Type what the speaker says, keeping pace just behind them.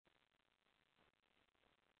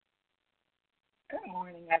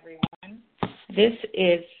morning, everyone. This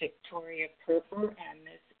is Victoria Perper, and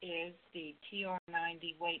this is the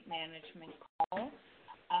TR90 Weight Management Call.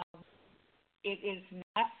 It is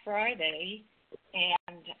not Friday,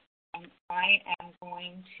 and I am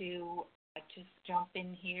going to just jump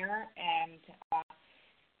in here and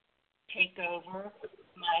take over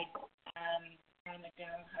my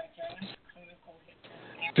clinical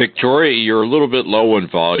hypnosis. Victoria, you're a little bit low in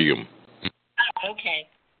volume. Oh, okay.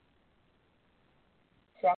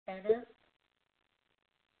 Is that better?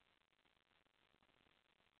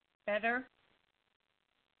 Better?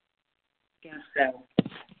 Guess so.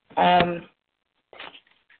 And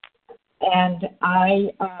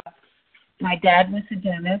my dad was a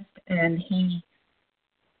dentist, and he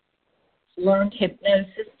learned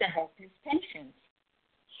hypnosis to help his patients.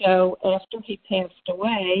 So after he passed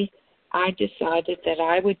away, I decided that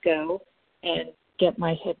I would go and get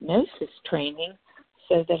my hypnosis training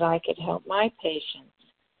so that I could help my patients.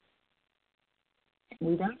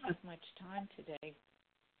 We don't have much time today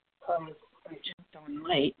because I jumped on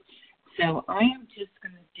late. So I am just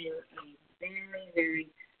going to do a very, very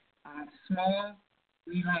small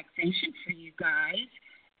relaxation for you guys.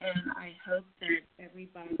 And I hope that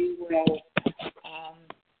everybody will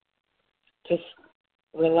just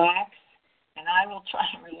relax. And I will try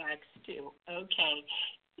and relax too. Okay.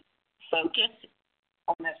 Focus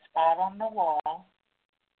on the spot on the wall.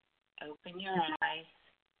 Open your eyes.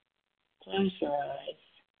 Close your eyes.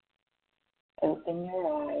 Open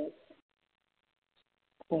your eyes.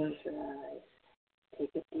 Close your eyes.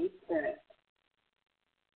 Take a deep breath.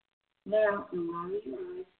 Now allow your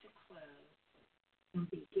eyes to close and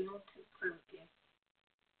begin to focus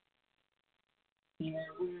your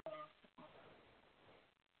awareness on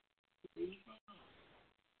breathing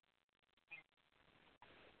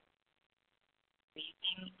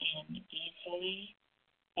in easily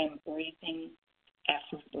and breathing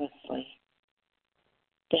effortlessly.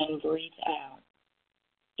 Then breathe out.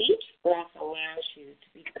 Each breath allows you to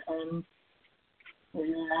become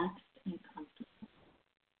relaxed and comfortable.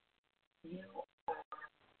 You are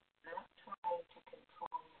not trying to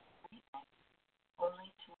control your breathing,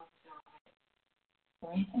 only to observe it.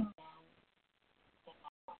 Breathing in and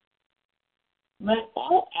out. Let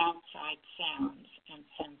all outside sounds and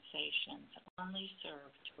sensations only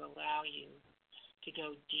serve to allow you to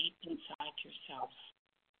go deep inside yourself,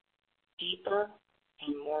 deeper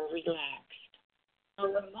and more relaxed. A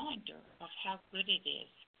reminder of how good it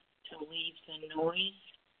is to leave the noise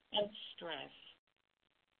and stress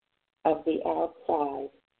of the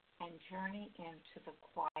outside and journey into the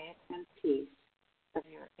quiet and peace of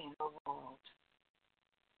your inner world.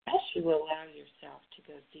 As you allow yourself to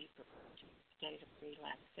go deeper into a state of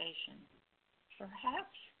relaxation,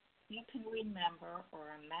 perhaps you can remember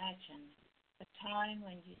or imagine a time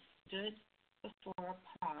when you stood before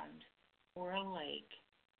a pond or a lake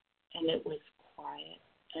and it was quiet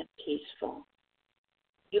and peaceful.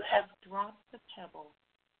 You have dropped the pebble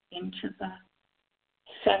into the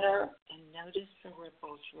center and notice the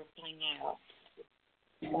ripples rippling out,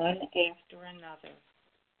 one after another,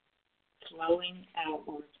 flowing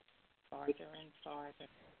outward farther and farther.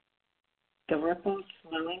 The ripples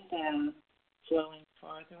slowing down, flowing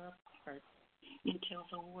farther apart until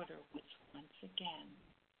the water was once again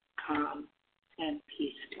calm and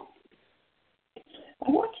peaceful. I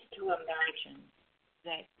want you to imagine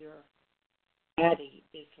that your body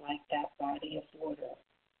is like that body of water.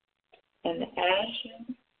 And as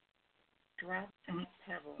you drop that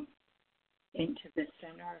pebble into the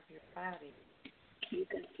center of your body, you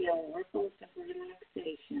can feel ripples of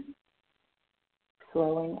relaxation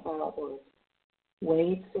flowing outward,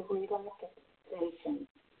 waves of relaxation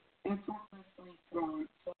effortlessly flowing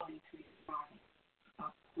through your body,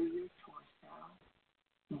 up through your torso,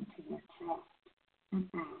 into your chest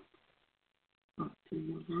and back, up through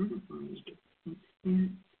your vertebrae,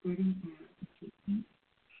 and spreading out to each.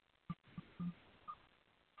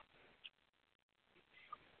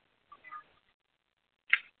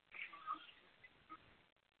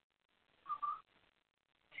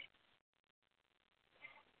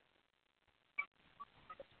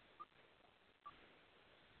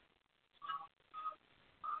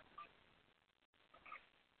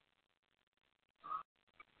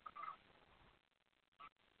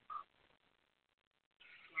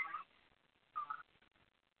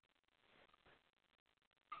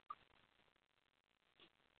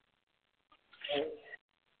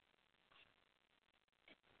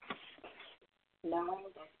 Knowing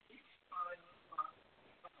that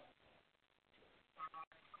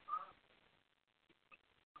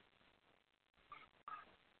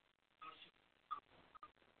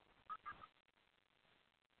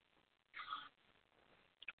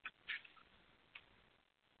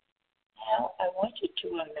want you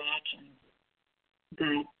to imagine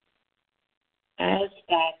that as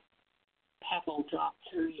that pebble dropped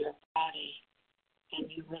through your body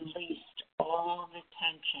and you released all the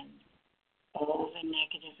tension, all the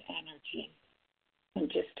negative energy, and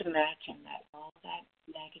just imagine that all that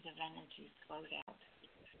negative energy flowed out.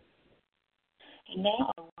 And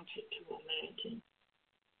now I want you to imagine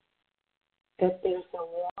that there's a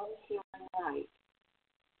warm healing light,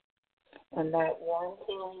 and that warm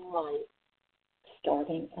healing light,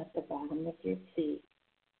 starting at the bottom of your feet,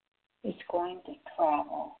 is going to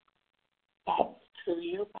travel out through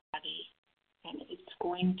your body, and it's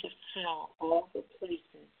going to fill all the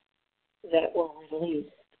places that were released,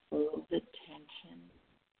 all the tension,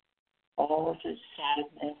 all the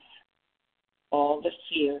sadness, all the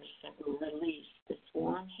fears that were released. This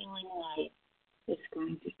warm healing light is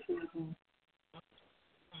going to travel up the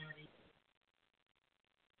body,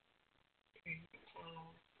 through your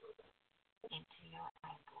toes, into your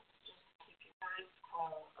ankles. Just keep your eyes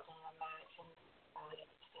closed and imagine the body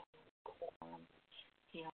feeling warm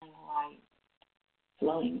healing light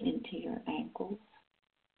flowing into your ankles,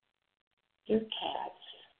 your calves,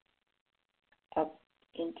 up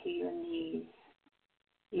into your knees,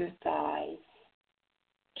 your thighs.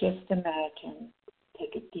 Just imagine,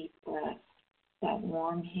 take a deep breath. That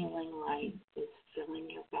warm healing light is filling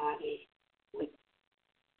your body with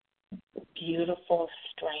beautiful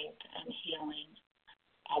strength and healing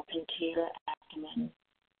up into your abdomen,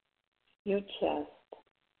 your chest,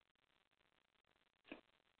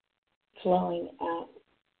 flowing out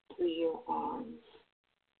through your arms,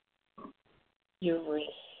 your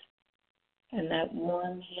wrists, and that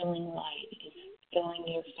warm healing light is filling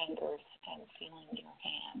your fingers and feeling your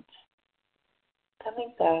hands.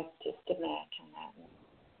 Coming back, just imagine that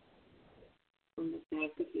from the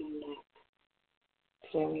back of your neck,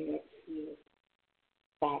 flowing up to the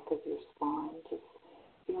back of your spine, just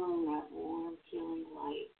feeling that warm healing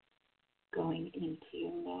light going into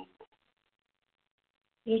your neck,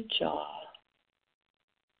 your jaw,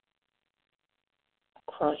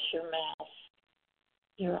 across your mouth,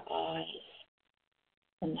 your eyes,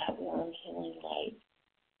 and that warm healing light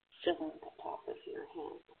filling the top of your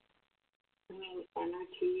head, bringing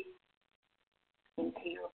energy into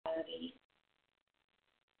your body,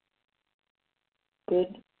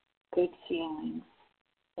 good feelings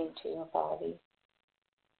into your body.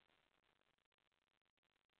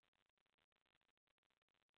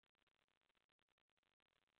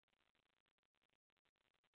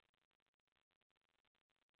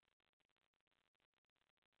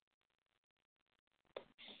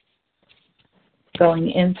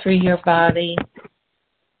 Going in through your body,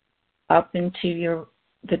 up into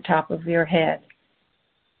the top of your head.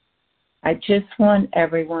 I just want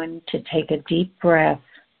everyone to take a deep breath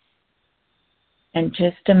and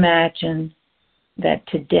just imagine that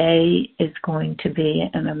today is going to be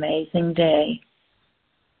an amazing day.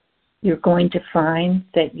 You're going to find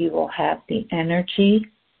that you will have the energy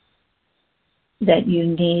that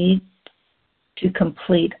you need to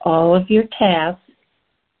complete all of your tasks,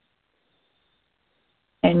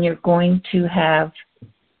 and you're going to have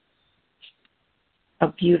a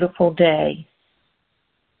beautiful day.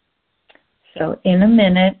 So in a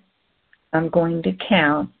minute, I'm going to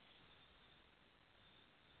count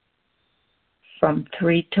from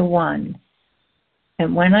 3 to 1.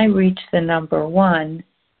 And when I reach the number 1,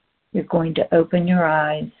 you're going to open your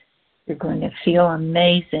eyes, you're going to feel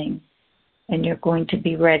amazing, and you're going to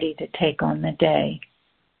be ready to take on the day.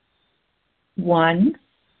 1,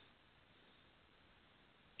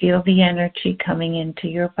 feel the energy coming into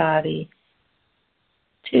your body.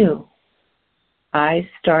 2, eyes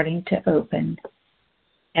starting to open.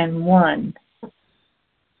 And 1,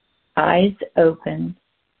 eyes open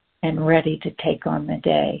and ready to take on the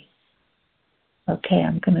day. Okay,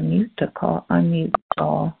 I'm going to unmute the call.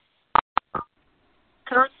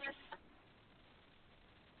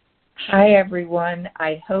 Hi, everyone.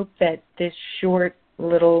 I hope that this short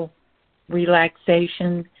little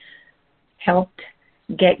relaxation helped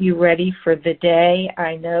get you ready for the day.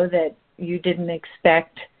 I know that you didn't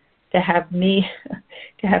expect to have me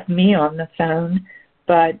on the phone,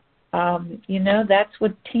 but that's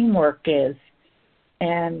what teamwork is.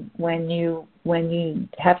 And when you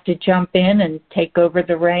have to jump in and take over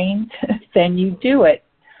the reins, then you do it.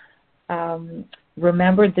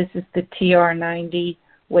 Remember, this is the TR90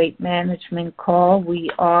 weight management call. We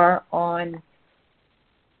are on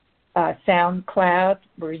SoundCloud,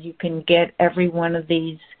 where you can get every one of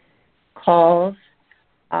these calls.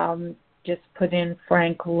 Just put in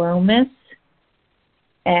Frank Lomas,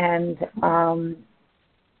 and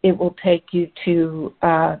it will take you to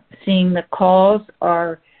seeing the calls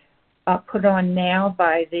are put on now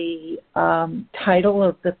by the title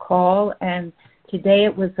of the call, and today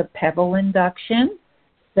it was a Pebble induction.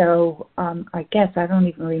 So I guess I don't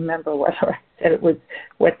even remember whether I said it was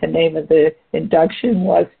what the name of the induction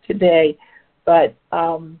was today, but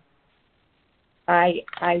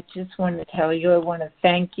I just want to tell you, I want to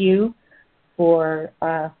thank you for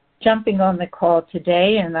jumping on the call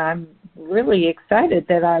today, and I'm really excited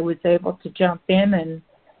that I was able to jump in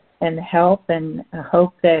and help, and I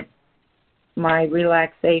hope that my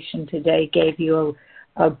relaxation today gave you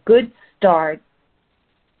a good start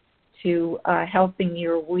to helping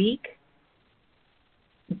your week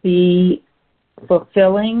be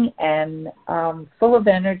fulfilling and full of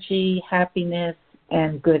energy, happiness,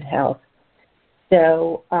 and good health.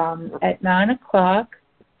 So at 9 o'clock,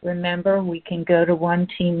 remember, we can go to One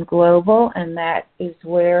Team Global, and that is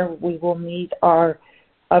where we will meet our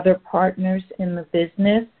other partners in the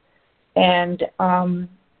business. And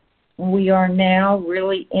we are now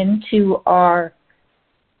really into our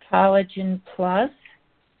Collagen Plus.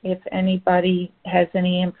 If anybody has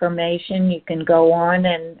any information, you can go on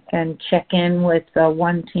and check in with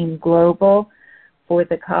One Team Global for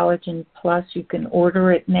the Collagen Plus. You can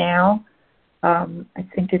order it now. I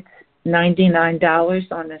think it's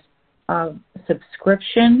 $99 on a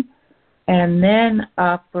subscription. And then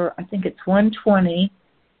for, I think it's $120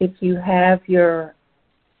 if you have your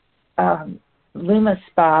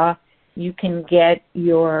LumiSpa, you can get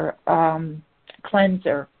your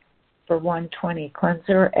cleanser for $120,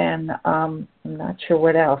 cleanser, and I'm not sure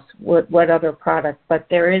what else, what other product, but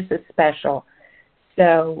there is a special.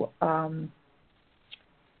 So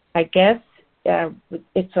I guess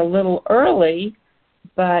it's a little early,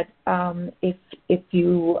 but if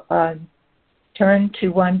you turn to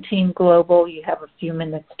One Team Global, you have a few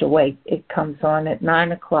minutes to wait. It comes on at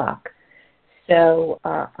 9 o'clock. So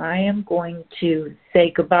I am going to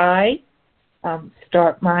say goodbye,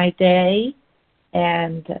 start my day,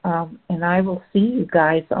 and I will see you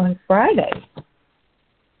guys on Friday.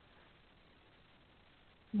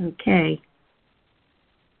 Okay.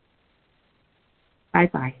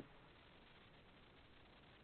 Bye-bye.